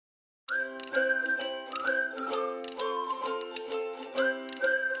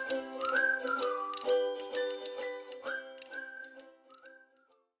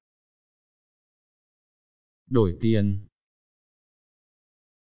Đổi tiền.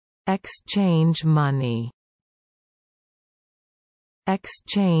 Exchange money.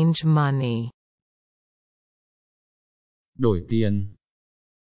 Exchange money. Đổi tiền.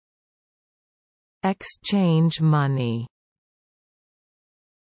 Exchange money.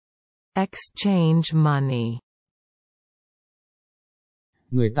 Exchange money.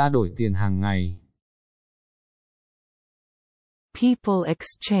 Người ta đổi tiền hàng ngày. People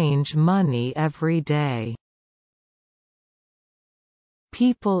exchange money every day.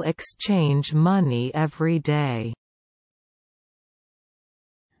 People exchange money every day.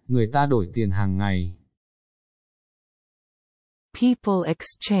 Người ta đổi tiền hàng ngày. People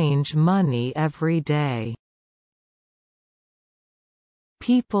exchange money every day.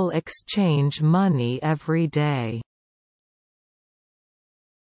 People exchange money every day.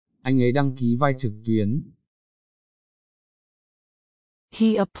 Anh ấy đăng ký vay trực tuyến.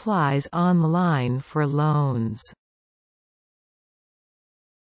 He applies online for loans.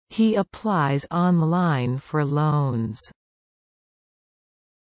 He applies online for loans.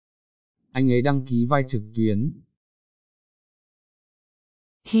 Anh ấy đăng ký vay trực tuyến.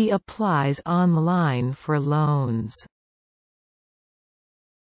 He applies online for loans.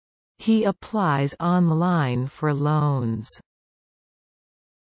 He applies online for loans.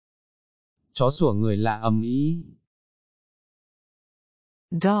 Chó sủa người lạ ầm ĩ.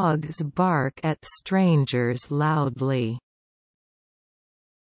 Dogs bark at strangers loudly.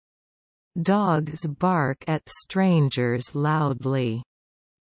 Dogs bark at strangers loudly.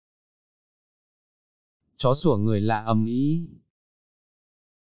 Chó sủa người lạ ầm ĩ.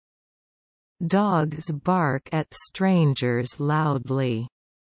 Dogs bark at strangers loudly.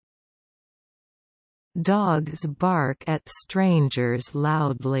 Dogs bark at strangers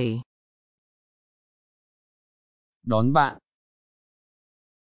loudly. Đón bạn.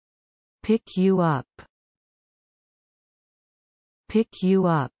 Pick you up. Pick you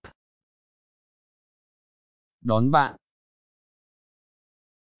up. Đón bạn.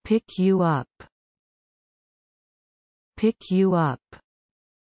 Pick you up. Pick you up.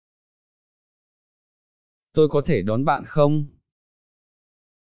 Tôi có thể đón bạn không?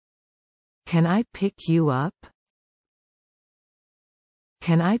 Can I pick you up?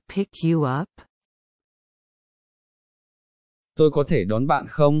 Can I pick you up? Tôi có thể đón bạn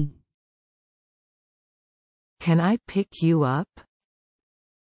không? Can I pick you up?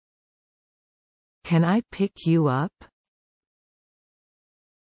 Can I pick you up?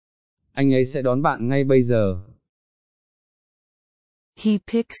 Anh ấy sẽ đón bạn ngay bây giờ. He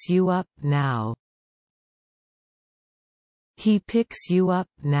picks you up now. He picks you up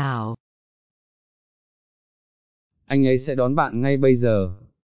now. Anh ấy sẽ đón bạn ngay bây giờ.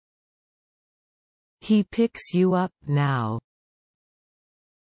 He picks you up now.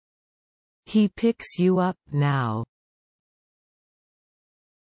 He picks you up now.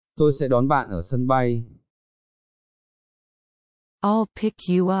 Tôi sẽ đón bạn ở sân bay. I'll pick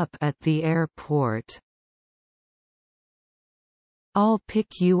you up at the airport. I'll pick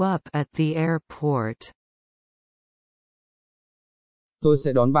you up at the airport. Tôi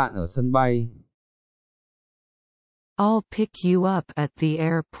sẽ đón bạn ở sân bay. I'll pick you up at the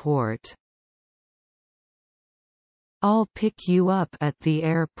airport. I'll pick you up at the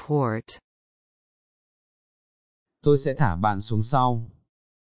airport. Tôi sẽ thả bạn xuống sau.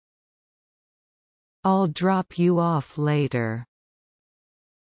 I'll drop you off later.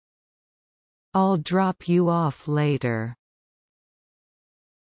 I'll drop you off later.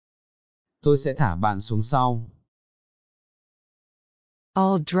 Tôi sẽ thả bạn xuống sau.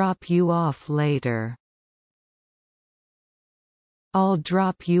 I'll drop you off later. I'll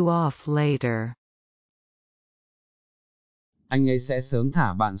drop you off later. Anh ấy sẽ sớm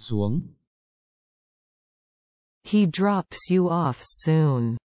thả bạn xuống. He drops you off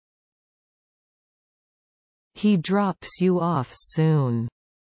soon. He drops you off soon.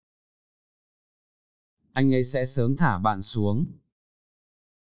 Anh ấy sẽ sớm thả bạn xuống.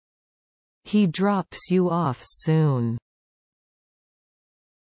 He drops you off soon.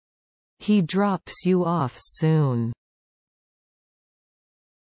 He drops you off soon.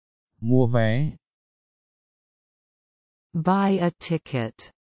 Mua vé. Buy a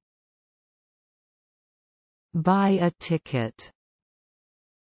ticket. Buy a ticket.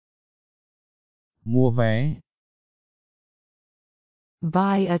 Mua vé.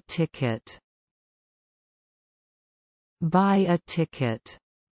 Buy a ticket. Buy a ticket.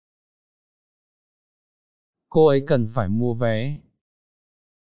 Cô ấy cần phải mua vé.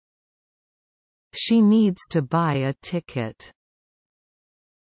 She needs to buy a ticket.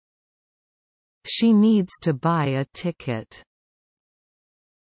 She needs to buy a ticket.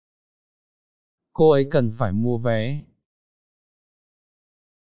 Cô ấy cần phải mua vé.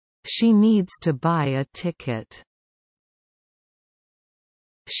 She needs to buy a ticket.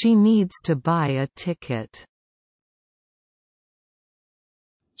 She needs to buy a ticket.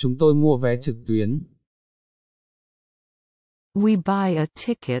 Chúng tôi mua vé trực tuyến. We buy a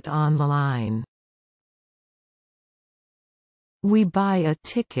ticket online. We buy a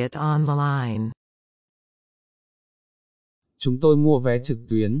ticket online. Chúng tôi mua vé trực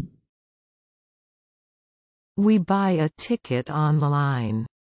tuyến. We buy a ticket online.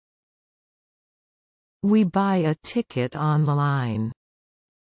 We buy a ticket online.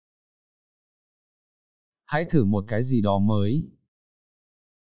 Hãy thử một cái gì đó mới.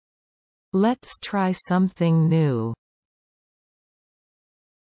 Let's try something new.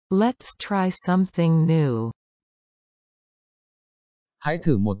 Let's try something new. Hãy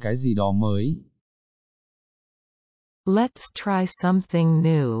thử một cái gì đó mới. Let's try something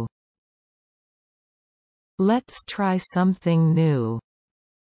new. Let's try something new.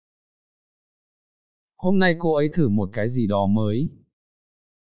 Hôm nay cô ấy thử một cái gì đó mới.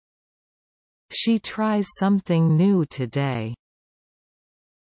 She tries something new today.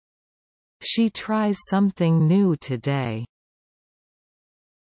 She tries something new today.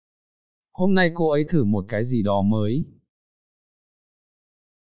 Hôm nay cô ấy thử một cái gì đó mới.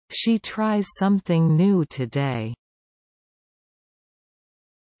 She tries something new today.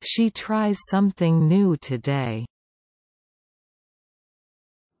 She tries something new today.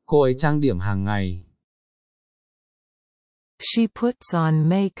 Cô ấy trang điểm hàng ngày. She puts on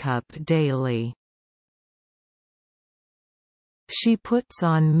makeup daily. She puts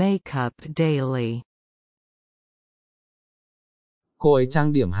on makeup daily. Cô ấy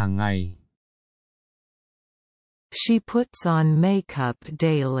trang điểm hàng ngày. She puts on makeup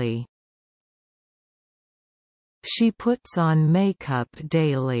daily. She puts on makeup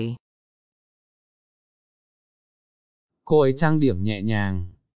daily. Cô ấy trang điểm nhẹ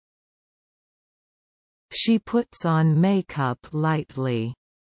nhàng. She puts on makeup lightly.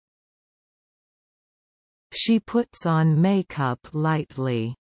 She puts on makeup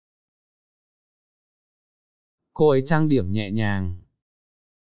lightly. Cô ấy trang điểm nhẹ nhàng.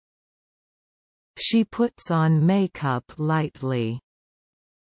 She puts on makeup lightly.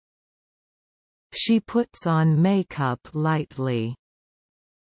 She puts on makeup lightly.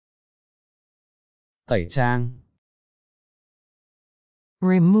 Tẩy trang.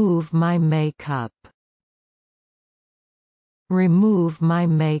 Remove my makeup. Remove my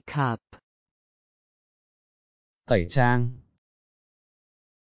makeup. Tẩy trang.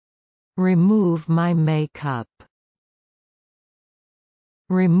 Remove my makeup.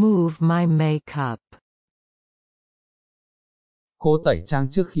 Remove my makeup. Cô tẩy trang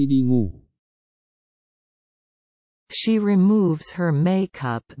trước khi đi ngủ. She removes her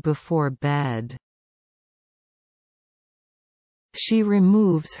makeup before bed. She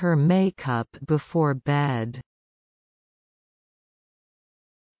removes her makeup before bed.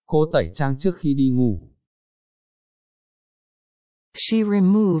 Cô tẩy trang trước khi đi ngủ. She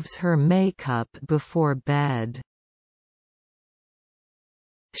removes her makeup before bed.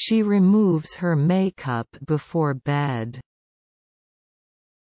 She removes her makeup before bed.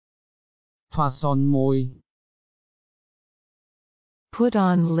 Thoa son môi. Put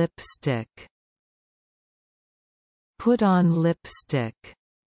on lipstick. Put on lipstick.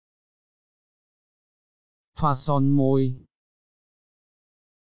 Thoa son môi.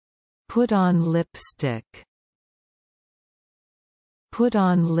 Put on lipstick. Put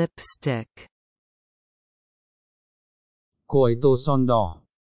on lipstick. Cô ấy tô son đỏ.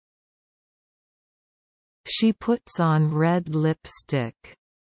 She puts on red lipstick.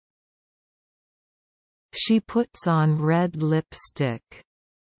 She puts on red lipstick.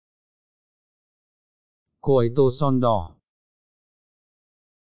 Cô ấy tô son đỏ.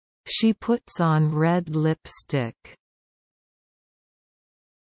 She puts on red lipstick.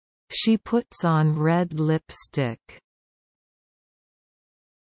 She puts on red lipstick.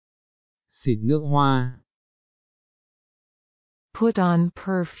 Xịt nước hoa. Put on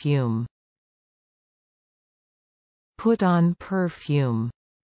perfume. Put on perfume.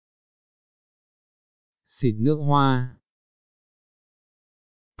 Xịt nước hoa.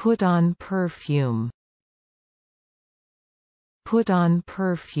 Put on perfume. Put on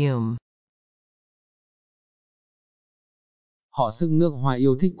perfume. Họ xức nước hoa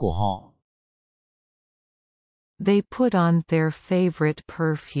yêu thích của họ. They put on their favorite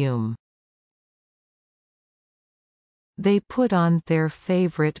perfume. They put on their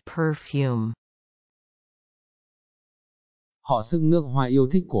favorite perfume. Họ xức nước hoa yêu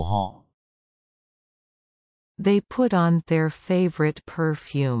thích của họ. They put on their favorite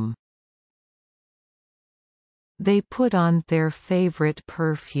perfume. They put on their favorite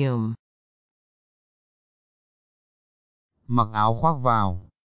perfume. Mặc áo khoác vào.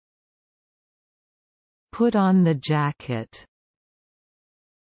 Put on the jacket.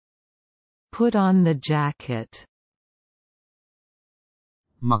 Put on the jacket.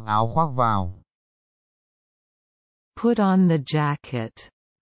 Mặc áo khoác vào. Put on the jacket.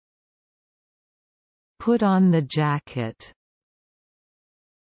 Put on the jacket.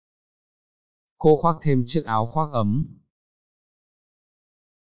 Cô khoác thêm chiếc áo khoác ấm.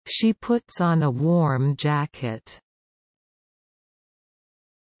 She puts on a warm jacket.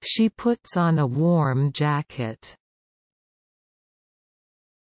 She puts on a warm jacket.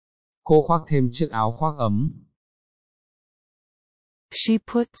 Cô khoác thêm chiếc áo khoác ấm. She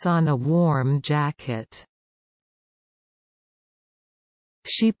puts on a warm jacket.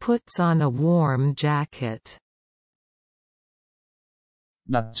 She puts on a warm jacket.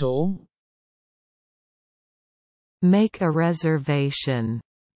 Đặt chỗ. Make a reservation.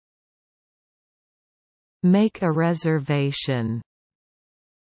 Make a reservation.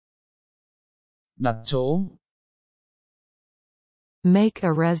 Đặt chỗ. Make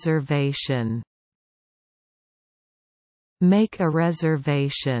a reservation. Make a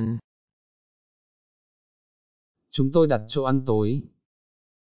reservation. Chúng tôi đặt chỗ ăn tối.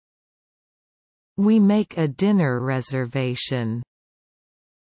 We make a dinner reservation.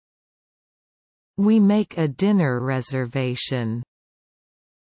 We make a dinner reservation.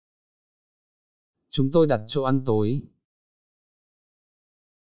 Chúng tôi đặt chỗ ăn tối.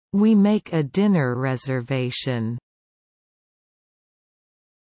 We make a dinner reservation.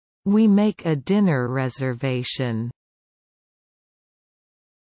 We make a dinner reservation.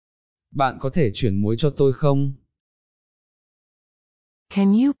 Bạn có thể chuyển muối cho tôi không?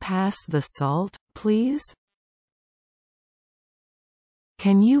 Can you pass the salt, please?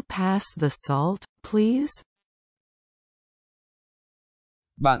 Can you pass the salt, please?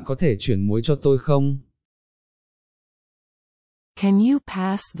 Bạn có thể chuyển muối cho tôi không? Can you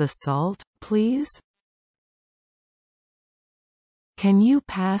pass the salt, please? Can you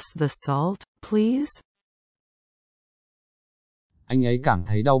pass the salt, please? Anh ấy cảm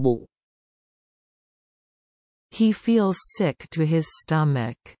thấy đau bụng. He feels sick to his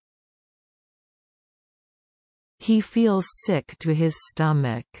stomach. He feels sick to his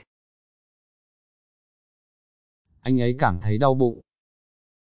stomach. Anh ấy cảm thấy đau bụng.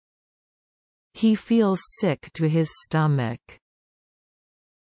 He feels sick to his stomach.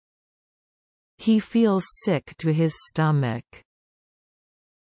 He feels sick to his stomach.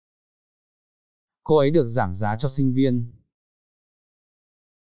 Cô ấy được giảm giá cho sinh viên.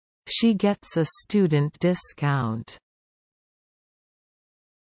 She gets a student discount.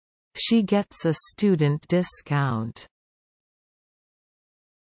 She gets a student discount.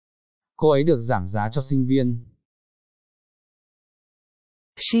 Cô ấy được giảm giá cho sinh viên.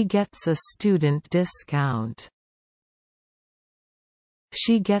 She gets a student discount.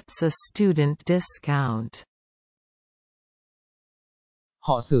 She gets a student discount.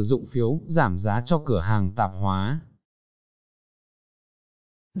 Họ sử dụng phiếu giảm giá cho cửa hàng tạp hóa.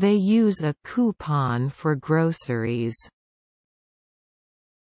 They use a coupon for groceries.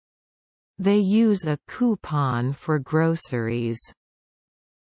 They use a coupon for groceries.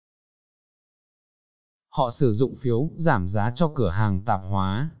 Họ sử dụng phiếu giảm giá cho cửa hàng tạp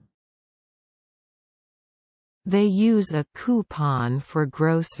hóa. They use a coupon for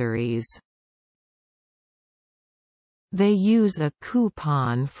groceries. They use a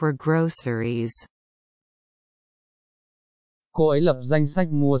coupon for groceries. Cô ấy lập danh sách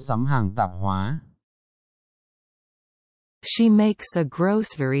mua sắm hàng tạp hóa. She makes a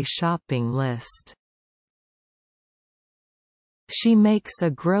grocery shopping list. She makes a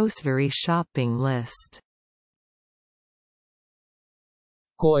grocery shopping list.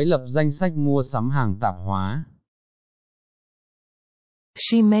 Cô ấy lập danh sách mua sắm hàng tạp hóa.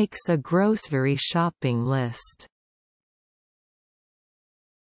 She makes a grocery shopping list.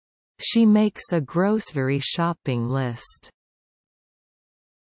 She makes a grocery shopping list.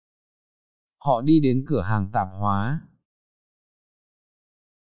 Họ đi đến cửa hàng tạp hóa.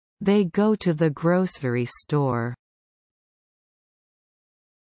 They go to the grocery store.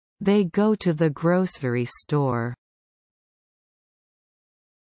 They go to the grocery store.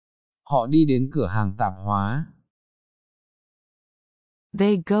 Họ đi đến cửa hàng tạp hóa.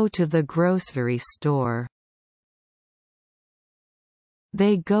 They go to the grocery store.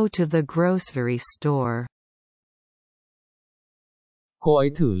 They go to the grocery store. Cô ấy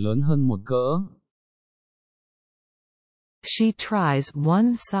thử lớn hơn một cỡ. She tries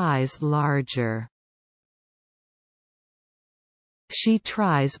one size larger. She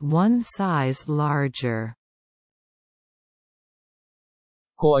tries one size larger.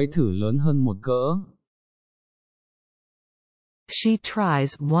 Cô ấy thử lớn hơn một cỡ. She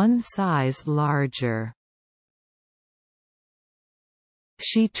tries one size larger.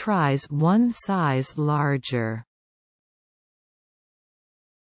 She tries one size larger.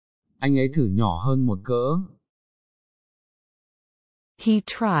 Anh ấy thử nhỏ hơn một cỡ. He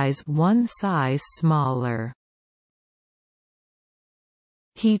tries one size smaller.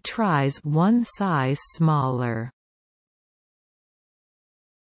 He tries one size smaller.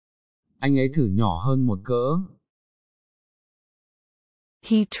 Anh ấy thử nhỏ hơn một cỡ.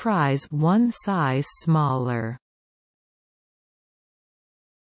 He tries one size smaller.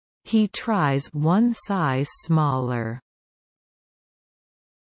 He tries one size smaller.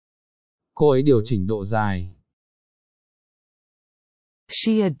 Cô ấy điều chỉnh độ dài.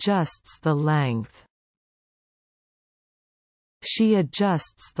 She adjusts the length. She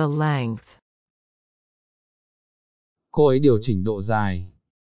adjusts the length. Cô ấy điều chỉnh độ dài.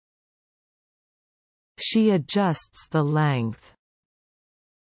 She adjusts the length.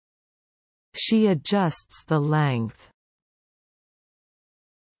 She adjusts the length.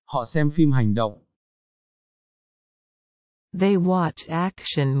 Họ xem phim hành động. They watch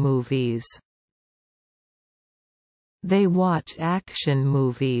action movies. They watch action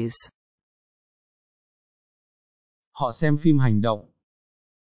movies. Họ xem phim hành động.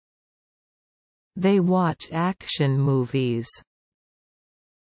 They watch action movies.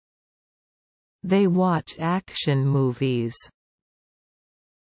 They watch action movies.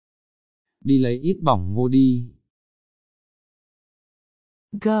 Đi lấy ít bỏng ngô đi.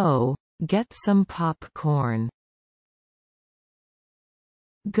 Go, get some popcorn.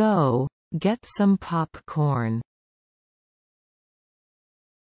 Go, get some popcorn.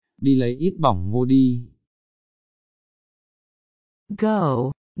 Đi lấy ít bỏng ngô đi.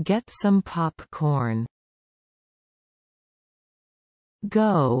 Go, get some popcorn.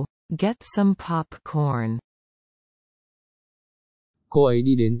 Go, get some popcorn. Cô ấy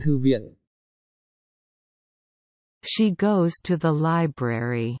đi đến thư viện. She goes to the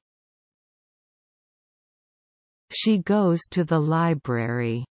library. She goes to the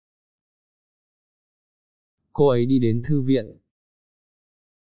library. Cô ấy đi đến thư viện.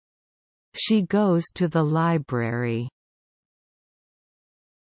 She goes to the library.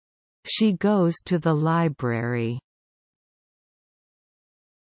 She goes to the library.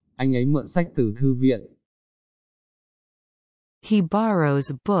 Anh ấy mượn sách từ thư viện. He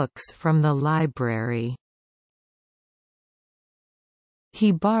borrows books from the library.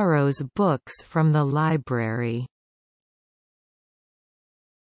 He borrows books from the library.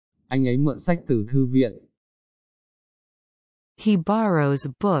 Anh ấy mượn sách từ thư viện. He borrows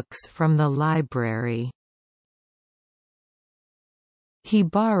books from the library. He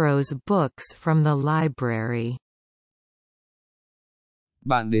borrows books from the library.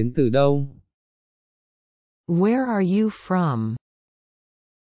 Bạn đến từ đâu? Where are you from?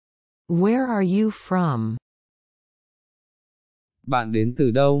 Where are you from? Bạn đến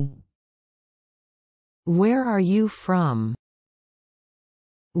từ đâu? Where are you from?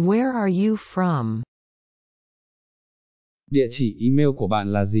 Where are you from? Địa chỉ email của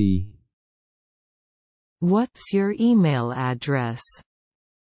bạn là gì? What's your email address?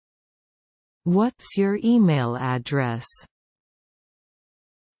 What's your email address?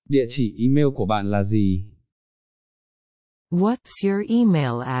 Địa chỉ email của bạn là gì? What's your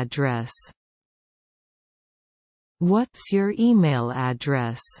email address? What's your email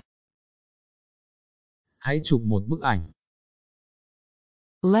address? Hãy chụp một bức ảnh.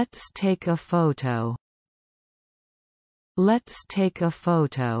 Let's take a photo. Let's take a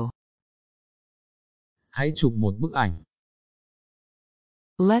photo. Hãy chụp một bức ảnh.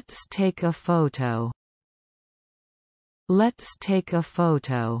 Let's take a photo. Let's take a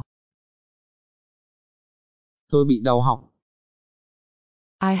photo. Tôi bị đau họng.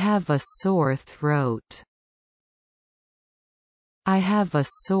 I have a sore throat. I have a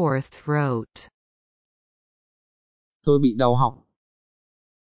sore throat. Tôi bị đau họng.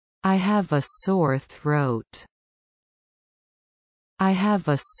 I have a sore throat. I have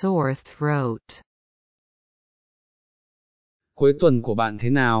a sore throat. Cuối tuần của bạn thế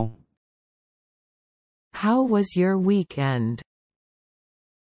nào? How was your weekend?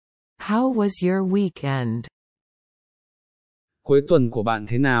 How was your weekend? Cuối tuần của bạn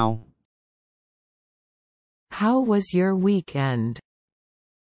thế nào? How was your weekend?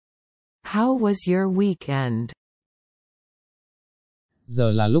 How was your weekend?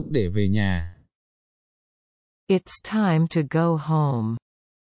 Giờ là lúc để về nhà. It's time to go home.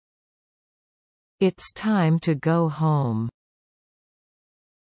 It's time to go home.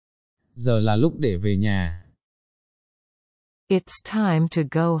 Giờ là lúc để về nhà. It's time to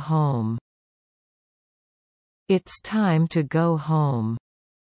go home. It's time to go home.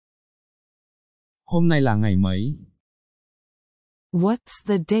 Hôm nay là ngày mấy? What's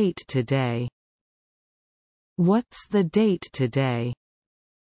the date today? What's the date today?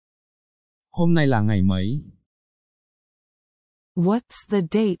 Hôm nay là ngày mấy? What's the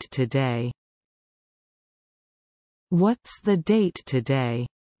date today? What's the date today?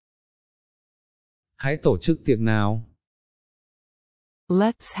 Hãy tổ chức tiệc nào.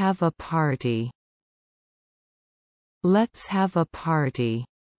 Let's have a party. Let's have a party.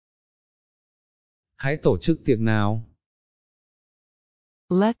 Hãy tổ chức tiệc nào.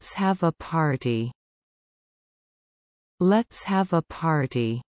 Let's have a party. Let's have a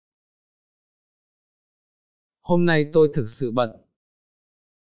party. Hôm nay tôi thực sự bận.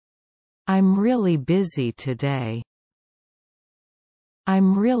 I'm really busy today.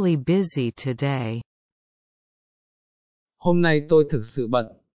 I'm really busy today. Hôm nay tôi thực sự bận.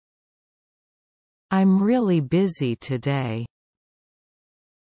 I'm really busy today.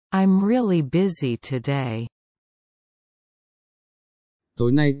 I'm really busy today.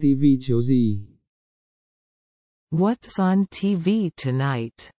 Tối nay TV chiếu gì? What's on TV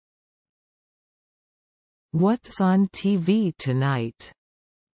tonight? What's on TV tonight?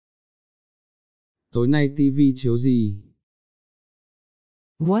 Tối nay TV chiếu gì?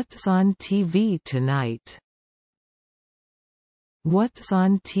 What's on TV tonight? What's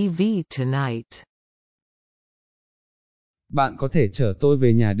on TV tonight? Bạn có thể chở tôi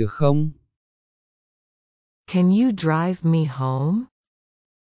về nhà được không? Can you drive me home?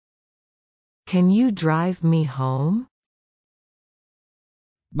 Can you drive me home?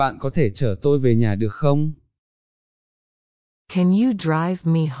 Bạn có thể chở tôi về nhà được không? Can you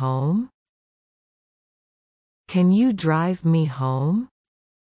drive me home? Can you drive me home?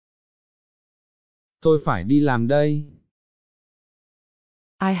 Tôi phải đi làm đây.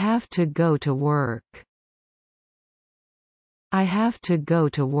 I have to go to work. I have to go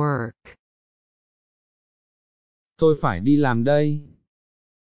to work. Tôi phải đi làm đây.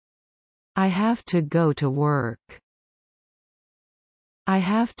 I have to go to work. I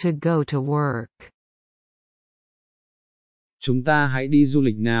have to go to work. Chúng ta hãy đi du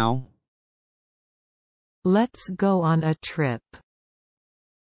lịch nào. Let's go on a trip.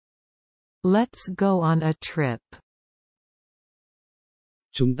 Let's go on a trip.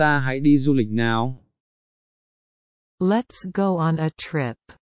 Chúng ta hãy đi du lịch nào. Let's go on a trip.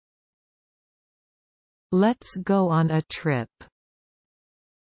 Let's go on a trip.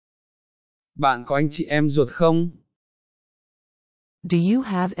 Bạn có anh chị em ruột không? Do you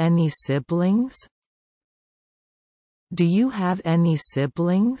have any siblings? Do you have any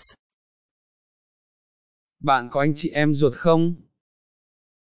siblings? Bạn có anh chị em ruột không?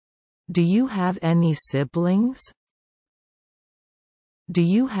 Do you have any siblings? Do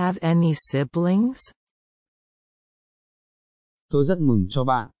you have any siblings? Tôi rất mừng cho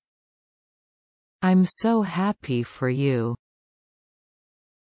bạn. I'm so happy for you.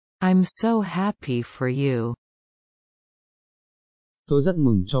 I'm so happy for you. Tôi rất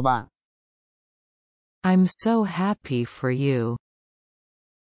mừng cho bạn. I'm so happy for you.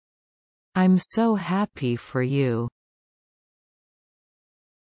 I'm so happy for you.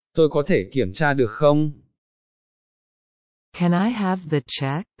 Tôi có thể kiểm tra được không? Can I have the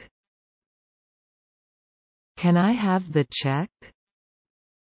check? Can I have the check?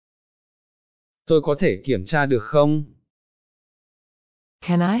 Tôi có thể kiểm tra được không?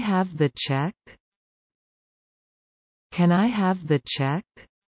 Can I have the check? Can I have the check?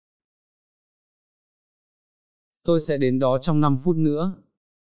 Tôi sẽ đến đó trong 5 phút nữa.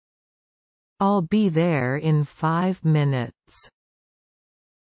 I'll be there in 5 minutes.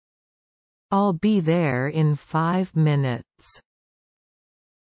 I'll be there in 5 minutes.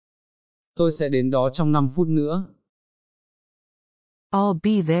 Tôi sẽ đến đó trong 5 phút nữa. I'll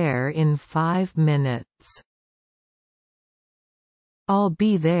be there in 5 minutes. I'll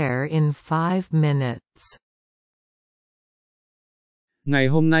be there in 5 minutes. Ngày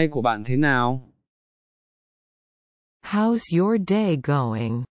hôm nay của bạn thế nào? How's your day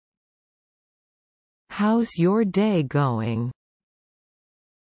going? How's your day going?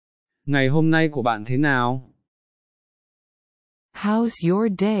 Ngày hôm nay của bạn thế nào? How's your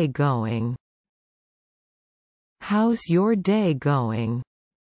day going? How's your day going?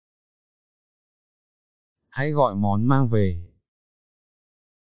 Hãy gọi món mang về.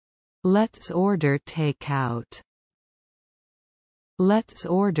 Let's order takeout. Let's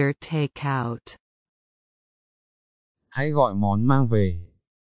order takeout. Hãy gọi món mang về.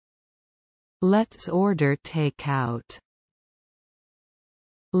 Let's order takeout.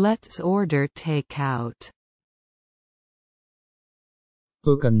 Let's order takeout.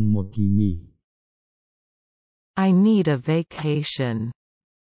 Tôi cần một kỳ nghỉ. I need a vacation.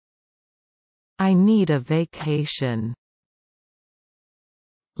 I need a vacation.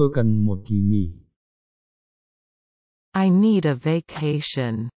 Tôi cần một kỳ nghỉ. I need a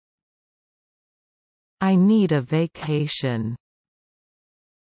vacation. I need a vacation.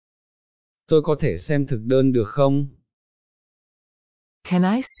 Tôi có thể xem thực đơn được không? Can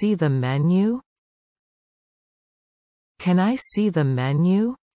I see the menu? Can I see the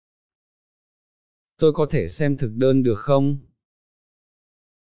menu? Tôi có thể xem thực đơn được không?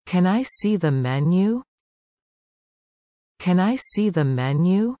 Can I see the menu? Can I see the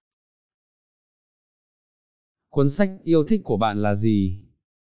menu? Cuốn sách yêu thích của bạn là gì?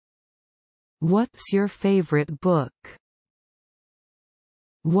 What's your favorite book?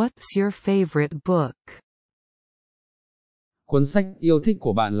 What's your favorite book? Cuốn sách yêu thích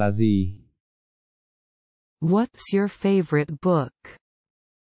của bạn là gì? What's your favorite book?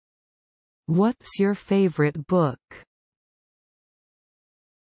 What's your favorite book?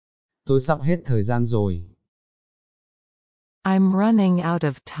 Tôi sắp hết thời gian rồi. I'm running out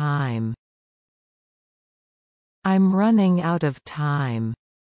of time. I'm running out of time.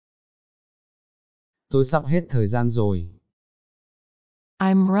 Tôi sắp hết thời gian rồi.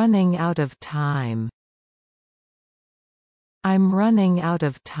 I'm running out of time. I'm running out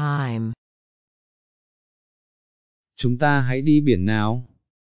of time. Chúng ta hãy đi biển nào.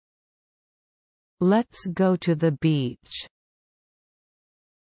 Let's go to the beach.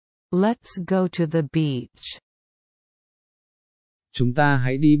 Let's go to the beach. Chúng ta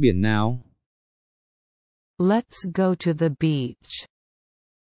hãy đi biển nào. Let's go to the beach.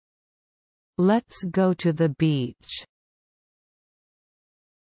 Let's go to the beach.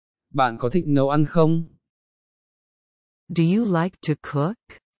 Bạn có thích nấu ăn không? Do you like to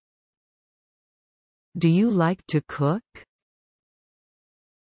cook? Do you like to cook?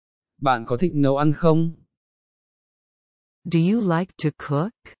 Bạn có thích nấu ăn không? Do you like to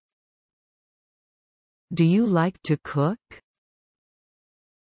cook? Do you like to cook?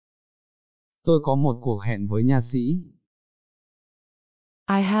 Tôi có một cuộc hẹn với nha sĩ.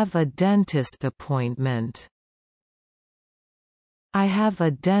 I have a dentist appointment. I have a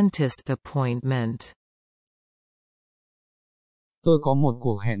dentist appointment. Tôi có một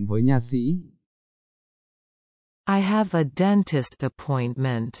cuộc hẹn với nha sĩ. I have a dentist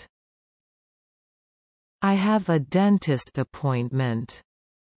appointment. I have a dentist appointment.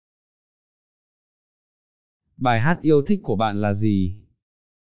 Bài hát yêu thích của bạn là gì?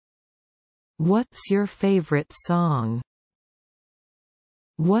 What's your favorite song?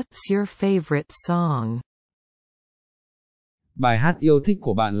 What's your favorite song? Bài hát yêu thích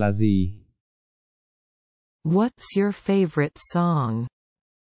của bạn là gì? What's your favorite song?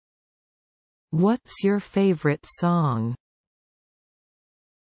 What's your favorite song?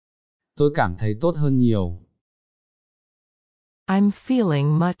 Tôi cảm thấy tốt hơn nhiều. I'm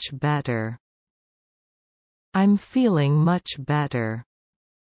feeling much better. I'm feeling much better.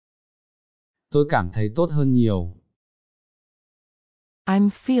 Tôi cảm thấy tốt hơn nhiều. I'm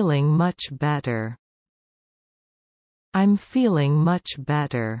feeling much better. I'm feeling much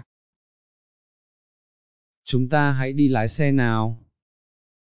better. Chúng ta hãy đi lái xe nào.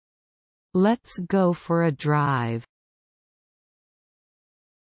 Let's go for a drive.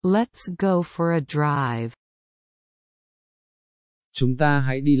 Let's go for a drive. Chúng ta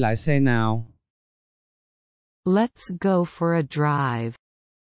hãy đi lái xe nào. Let's go for a drive.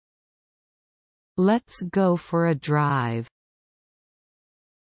 Let's go for a drive.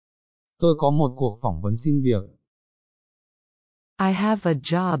 Tôi có một cuộc phỏng vấn xin việc. I have a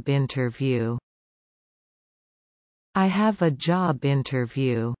job interview. I have a job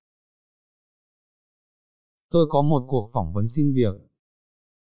interview. Tôi có một cuộc phỏng vấn xin việc.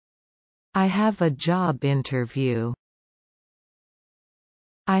 I have a job interview.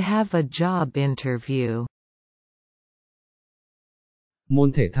 I have a job interview.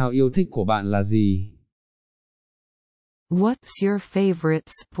 Môn thể thao yêu thích của bạn là gì? What's your favorite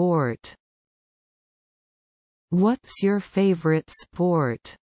sport? What's your favorite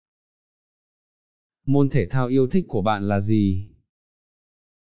sport? Môn thể thao yêu thích của bạn là gì?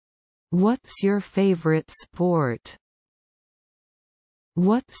 What's your favorite sport?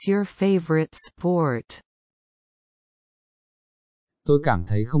 What's your favorite sport? Tôi cảm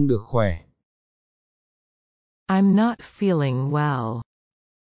thấy không được khỏe. I'm not feeling well.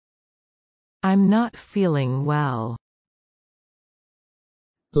 I'm not feeling well.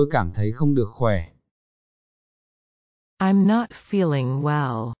 Tôi cảm thấy không được khỏe. I'm not feeling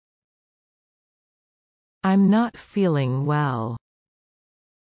well. I'm not feeling well.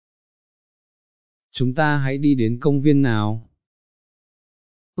 Chúng ta hãy đi đến công viên nào.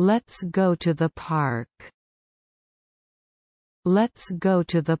 Let's go to the park. Let's go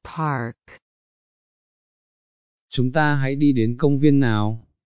to the park. Chúng ta hãy đi đến công viên nào.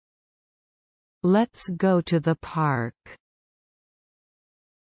 Let's go to the park.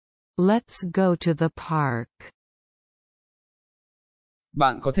 Let's go to the park.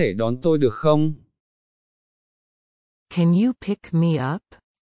 Bạn có thể đón tôi được không? Can you pick me up?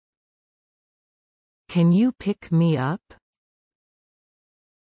 Can you pick me up?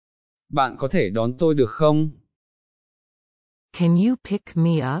 Bạn có thể đón tôi được không? Can you pick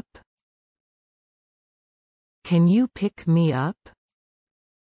me up? Can you pick me up?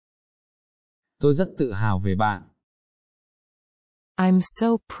 Tôi rất tự hào về bạn. I'm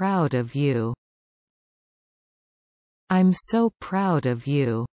so proud of you. I'm so proud of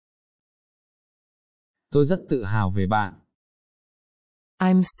you. Tôi rất tự hào về bạn.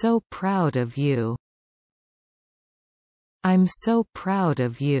 I'm so proud of you. I'm so proud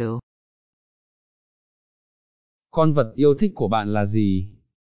of you. Con vật yêu thích của bạn là gì?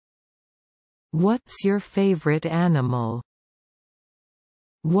 What's your favorite animal?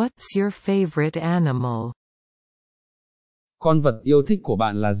 What's your favorite animal? Con vật yêu thích của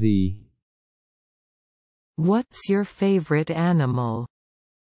bạn là gì? What's your favorite animal?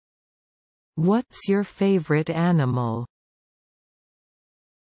 What's your favorite animal?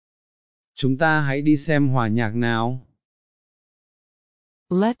 Chúng ta hãy đi xem hòa nhạc nào.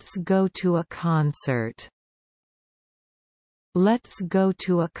 Let's go to a concert. Let's go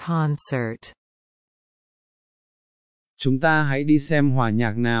to a concert. Chúng ta hãy đi xem hòa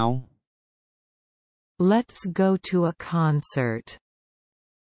nhạc nào. Let's go to a concert.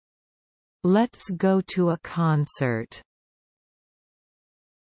 Let's go to a concert.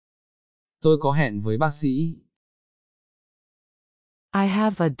 Tôi có hẹn với bác sĩ. I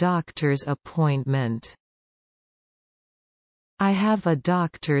have a doctor's appointment. I have a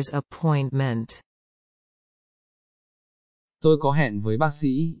doctor's appointment. Tôi có hẹn với bác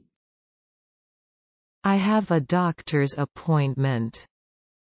sĩ. I have a doctor's appointment.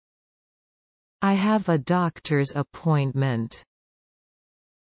 I have a doctor's appointment.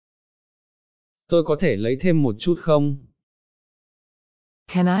 Tôi có thể lấy thêm một chút không?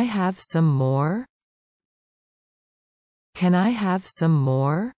 Can I have some more? Can I have some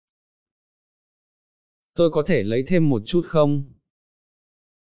more? Tôi có thể lấy thêm một chút không?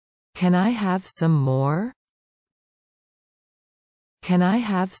 Can I have some more? Can I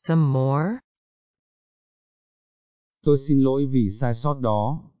have some more? Tôi xin lỗi vì sai sót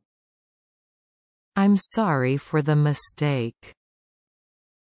đó. I'm sorry for the mistake.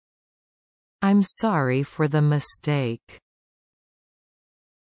 I'm sorry for the mistake.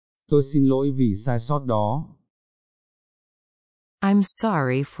 Tôi xin lỗi vì sai sót đó. I'm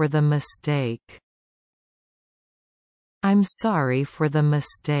sorry for the mistake. I'm sorry for the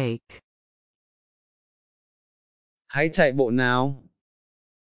mistake. Hãy chạy bộ nào.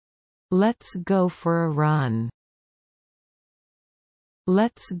 Let's go for a run.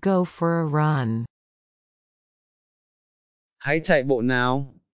 Let's go for a run. Hãy chạy bộ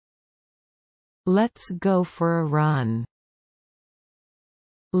nào. Let's go for a run.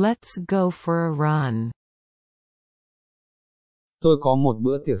 Let's go for a run. Tôi có một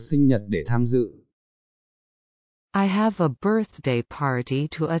bữa tiệc sinh nhật để tham dự. I have a birthday party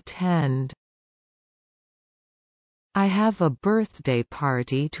to attend. I have a birthday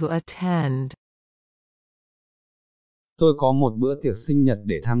party to attend. Tôi có một bữa tiệc sinh nhật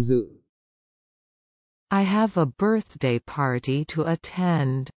để tham dự. I have a birthday party to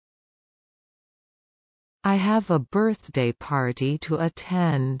attend. I have a birthday party to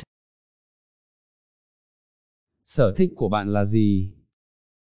attend. Sở thích của bạn là gì?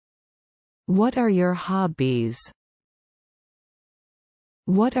 What are your hobbies?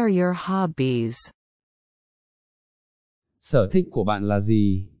 What are your hobbies? Sở thích của bạn là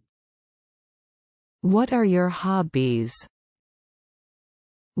gì? What are your hobbies?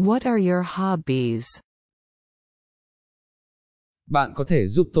 What are your hobbies? Bạn có thể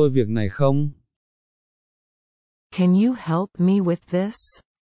giúp tôi việc này không? Can you help me with this?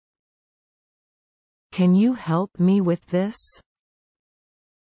 Can you help me with this?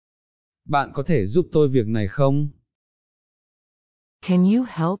 Bạn có thể giúp tôi việc này không? Can you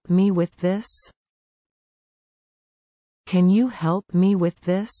help me with this? Can you help me with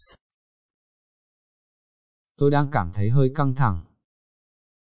this? Tôi đang cảm thấy hơi căng thẳng.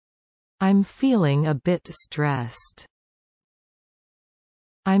 I'm feeling a bit stressed.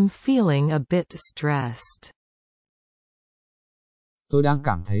 I'm feeling a bit stressed. Tôi đang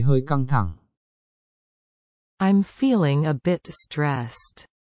cảm thấy hơi căng thẳng. I'm feeling a bit stressed.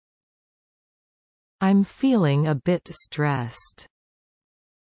 I'm feeling a bit stressed.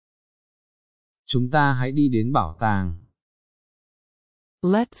 Chúng ta hãy đi đến bảo tàng.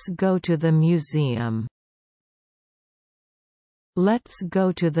 Let's go to the museum. Let's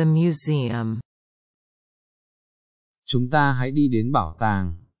go to the museum. Chúng ta hãy đi đến bảo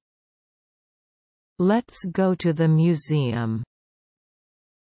tàng. Let's go to the museum.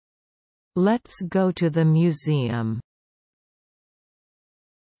 Let's go to the museum.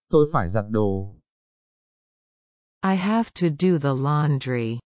 Tôi phải giặt đồ. I have to do the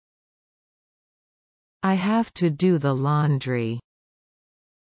laundry. I have to do the laundry.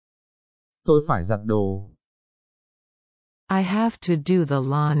 Tôi phải giặt đồ. I have to do the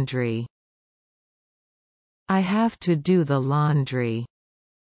laundry. I have to do the laundry.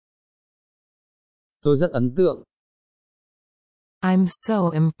 Tôi rất ấn tượng. I'm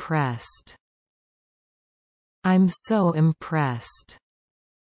so impressed. I'm so impressed.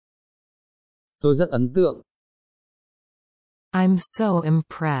 Tôi rất ấn tượng. I'm so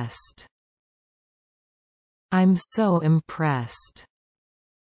impressed. I'm so impressed.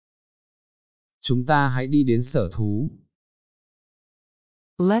 Chúng ta hãy đi đến sở thú.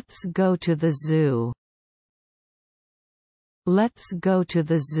 Let's go to the zoo. Let's go to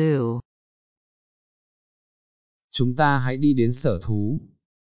the zoo. Chúng ta hãy đi đến sở thú.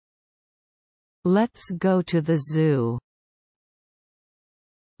 Let's go to the zoo.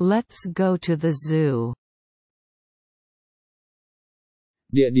 Let's go to the zoo.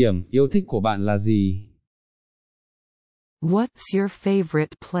 Địa điểm yêu thích của bạn là gì? What's your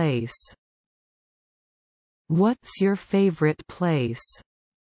favorite place? What's your favorite place?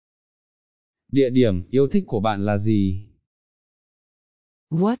 Địa điểm yêu thích của bạn là gì?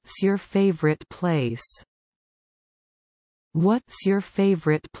 What's your favorite place? What's your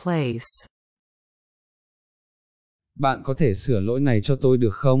favorite place? Bạn có thể sửa lỗi này cho tôi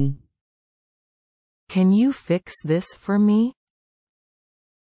được không? Can you fix this for me?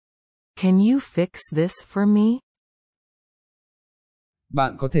 Can you fix this for me?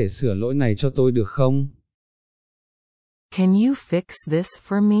 Bạn có thể sửa lỗi này cho tôi được không? Can you fix this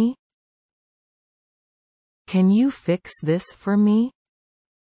for me? Can you fix this for me?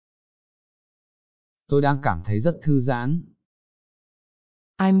 Tôi đang cảm thấy rất thư giãn.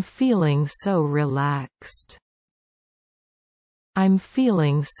 I'm feeling so relaxed. I'm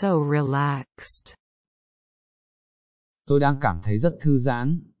feeling so relaxed. Tôi đang cảm thấy rất thư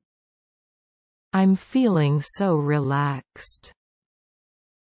giãn. I'm feeling so relaxed.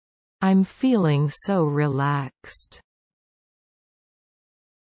 I'm feeling so relaxed.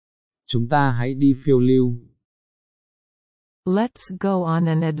 Chúng ta hãy đi phiêu lưu. Let's go on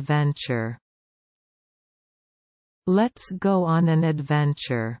an adventure. Let's go on an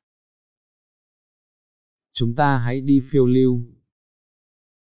adventure. Chúng ta hãy đi phiêu lưu.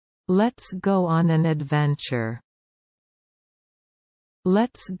 Let's go on an adventure.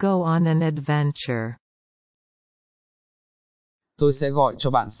 Let's go on an adventure. Tôi sẽ gọi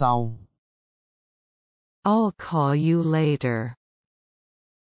cho bạn sau. I'll call you later.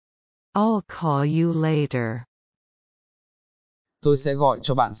 I'll call you later. Tôi sẽ gọi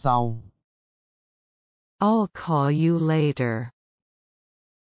cho bạn sau. I'll call you later.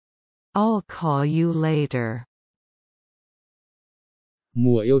 I'll call you later.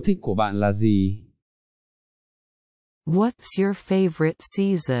 Mùa yêu thích của bạn là gì? What's your favorite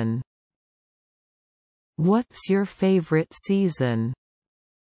season? What's your favorite season?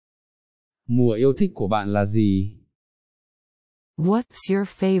 Mùa yêu thích của bạn là gì? What's your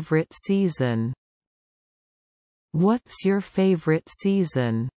favorite season? What's your favorite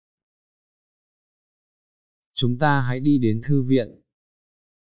season? Chúng ta hãy đi đến thư viện.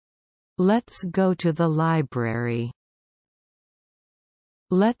 Let's go to the library.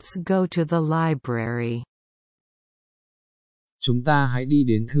 Let's go to the library. Chúng ta hãy đi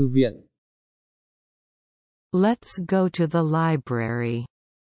đến thư viện. Let's go to the library.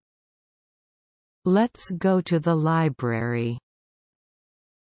 Let's go to the library.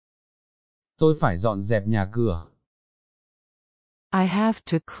 Tôi phải dọn dẹp nhà cửa. I have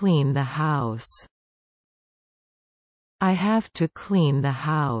to clean the house. I have to clean the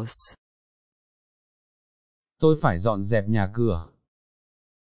house. Tôi phải dọn dẹp nhà cửa.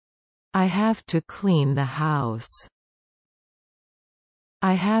 I have to clean the house.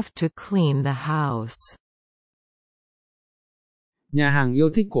 I have to clean the house. Nhà hàng yêu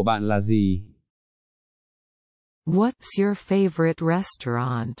thích của bạn là gì? What's your favorite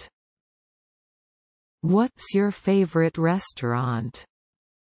restaurant? What's your favorite restaurant?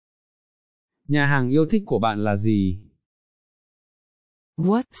 Nhà hàng yêu thích của bạn là gì?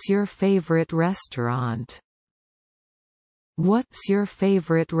 What's your favorite restaurant? What's your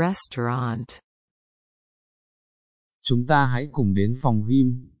favorite restaurant? Chúng ta hãy cùng đến phòng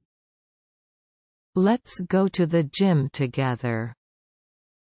gym. Let's go to the gym together.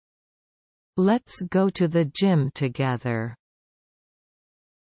 Let's go to the gym together.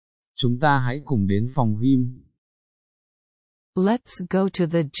 Chúng ta hãy cùng đến phòng gym. Let's go to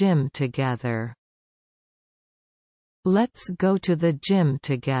the gym together. Let's go to the gym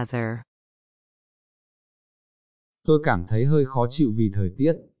together. Tôi cảm thấy hơi khó chịu vì thời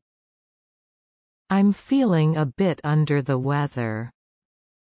tiết. I'm feeling a bit under the weather.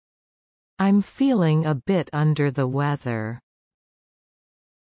 I'm feeling a bit under the weather.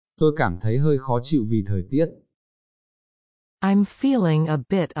 Tôi cảm thấy hơi khó chịu vì thời tiết. I'm feeling a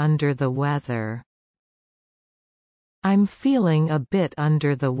bit under the weather. I'm feeling a bit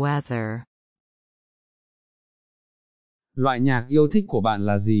under the weather. Loại nhạc yêu thích của bạn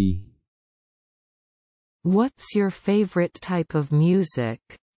là gì? What's your favorite type of music?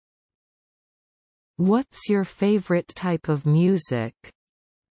 What's your favorite type of music?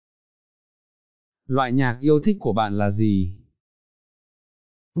 Loại nhạc yêu thích của bạn là gì?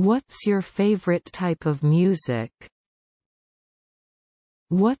 What's your favorite type of music?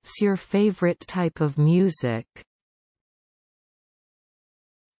 What's your favorite type of music?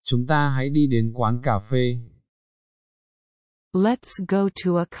 Chúng ta hãy đi đến quán cà phê. Let's go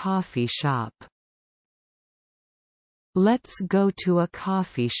to a coffee shop. Let's go to a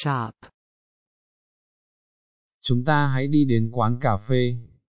coffee shop. Chúng ta hãy đi đến quán cà phê.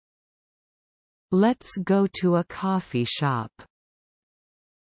 Let's go to a coffee shop.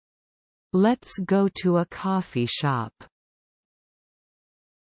 Let's go to a coffee shop.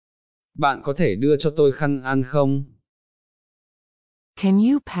 Bạn có thể đưa cho tôi khăn ăn không? Can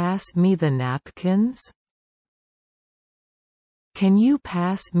you pass me the napkins? Can you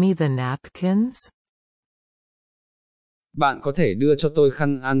pass me the napkins? Bạn có thể đưa cho tôi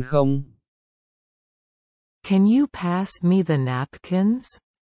khăn ăn không? Can you pass me the napkins?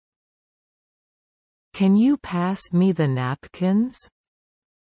 Can you pass me the napkins?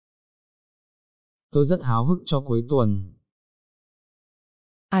 Tôi rất háo hức cho cuối tuần.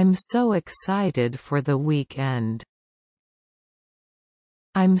 I'm so excited for the weekend.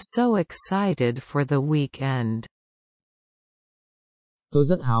 I'm so excited for the weekend. Tôi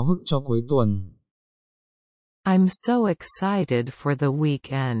rất háo hức cho cuối tuần. I'm so excited for the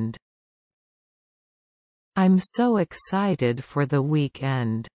weekend. I'm so excited for the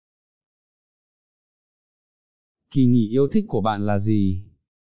weekend. Kỳ nghỉ yêu thích của bạn là gì?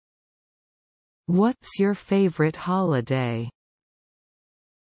 What's your favorite holiday?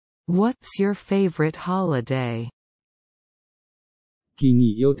 What's your favorite holiday? Kỳ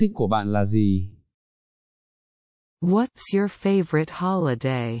nghỉ yêu thích của bạn là gì? What's your favorite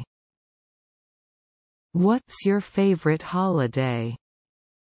holiday? What's your favorite holiday?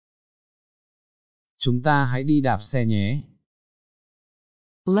 Chúng ta hãy đi đạp xe nhé.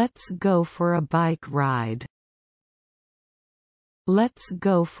 Let's go for a bike ride. Let's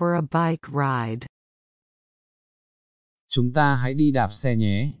go for a bike ride. Chúng ta hãy đi đạp xe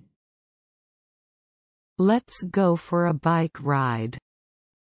nhé. Let's go for a bike ride.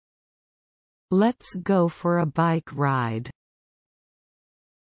 Let's go for a bike ride.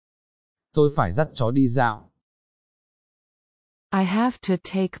 Tôi phải dắt chó đi dạo. I have to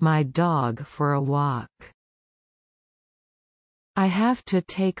take my dog for a walk. I have to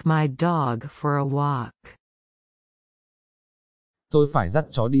take my dog for a walk. Tôi phải dắt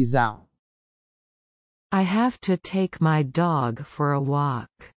chó đi dạo. I have to take my dog for a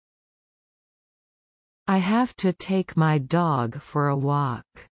walk. I have to take my dog for a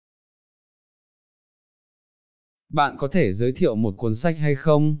walk. Bạn có thể giới thiệu một cuốn sách hay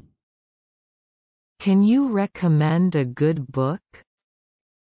không? Can you recommend a good book?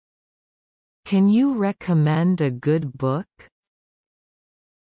 Can you recommend a good book?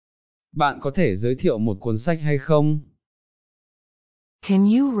 Bạn có thể giới thiệu một cuốn sách hay không? Can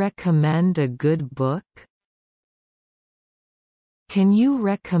you recommend a good book? Can you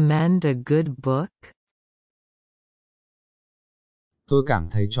recommend a good book? Tôi cảm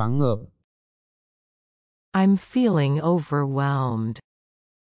thấy choáng ngợp. I'm feeling overwhelmed.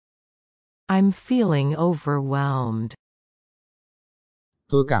 I'm feeling overwhelmed.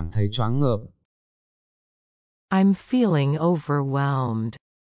 Tôi cảm thấy choáng ngợp. I'm feeling overwhelmed.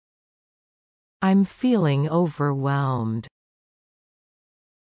 I'm feeling overwhelmed.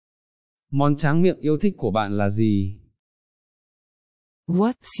 Món tráng miệng yêu thích của bạn là gì?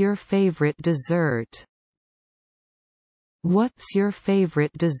 What's your favorite dessert? What's your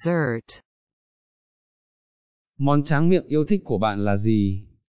favorite dessert? Món tráng miệng yêu thích của bạn là gì?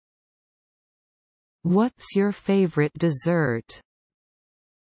 What's your favorite dessert?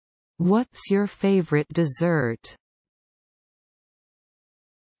 What's your favorite dessert?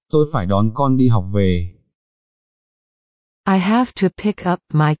 Tôi phải đón con đi học về. I have to pick up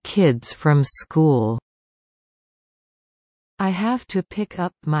my kids from school. I have to pick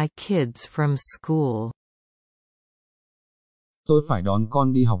up my kids from school. Tôi phải đón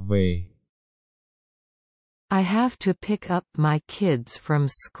con đi học về. I have to pick up my kids from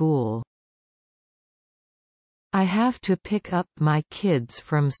school. I have to pick up my kids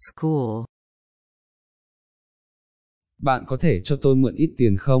from school. Bạn có thể cho tôi mượn ít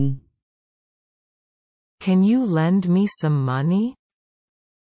tiền không? Can you lend me some money?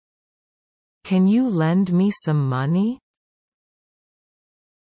 Can you lend me some money?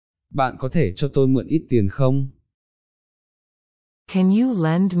 Bạn có thể cho tôi mượn ít tiền không? Can you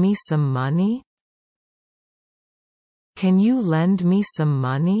lend me some money? Can you lend me some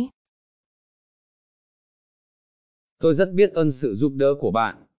money? Tôi rất biết ơn sự giúp đỡ của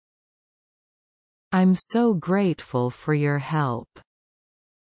bạn. I'm so grateful for your help.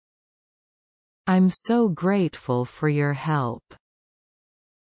 I'm so grateful for your help.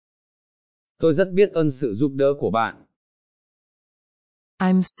 Tôi rất biết ơn sự giúp đỡ của bạn.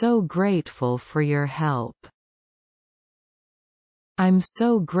 I'm so grateful for your help. I'm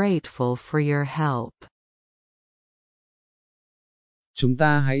so grateful for your help. Chúng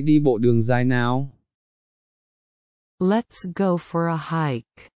ta hãy đi bộ đường dài nào. Let's go for a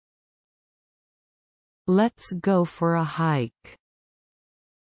hike. Let's go for a hike.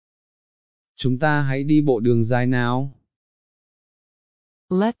 Chúng ta hãy đi bộ đường dài nào.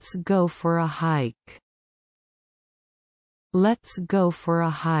 Let's go for a hike. Let's go for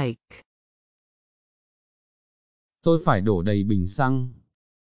a hike. Tôi phải đổ đầy bình xăng.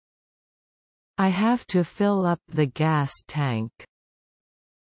 I have to fill up the gas tank.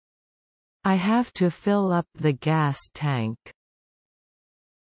 I have to fill up the gas tank.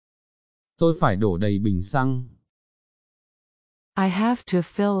 Tôi phải đổ đầy bình xăng. I have to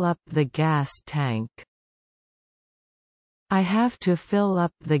fill up the gas tank. I have to fill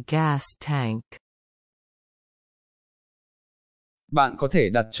up the gas tank. Bạn có thể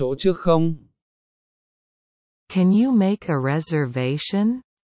đặt chỗ trước không? Can you make a reservation?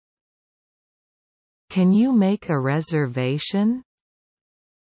 Can you make a reservation?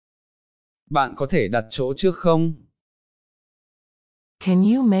 Bạn có thể đặt chỗ trước không? Can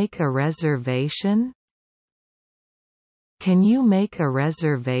you make a reservation? Can you make a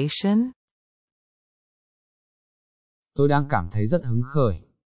reservation? Tôi đang cảm thấy rất hứng khởi.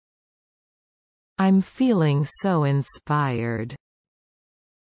 I'm feeling so inspired.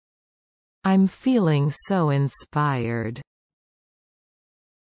 I'm feeling so inspired.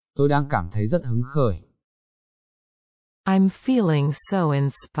 Tôi đang cảm thấy rất hứng khởi. I'm feeling so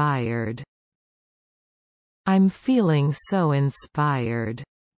inspired. I'm feeling so inspired.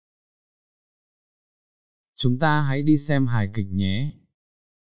 Chúng ta hãy đi xem hài kịch nhé.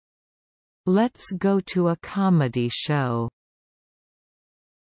 Let's go to a comedy show.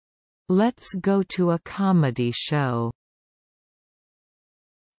 Let's go to a comedy show.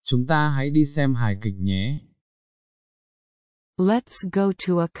 Chúng ta hãy đi xem hài kịch nhé. Let's go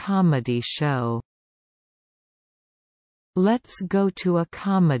to a comedy show. Let's go to a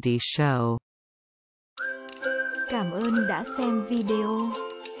comedy show. Cảm ơn đã xem video.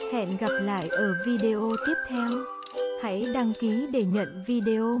 Hẹn gặp lại ở video tiếp theo. Hãy đăng ký để nhận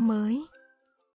video mới.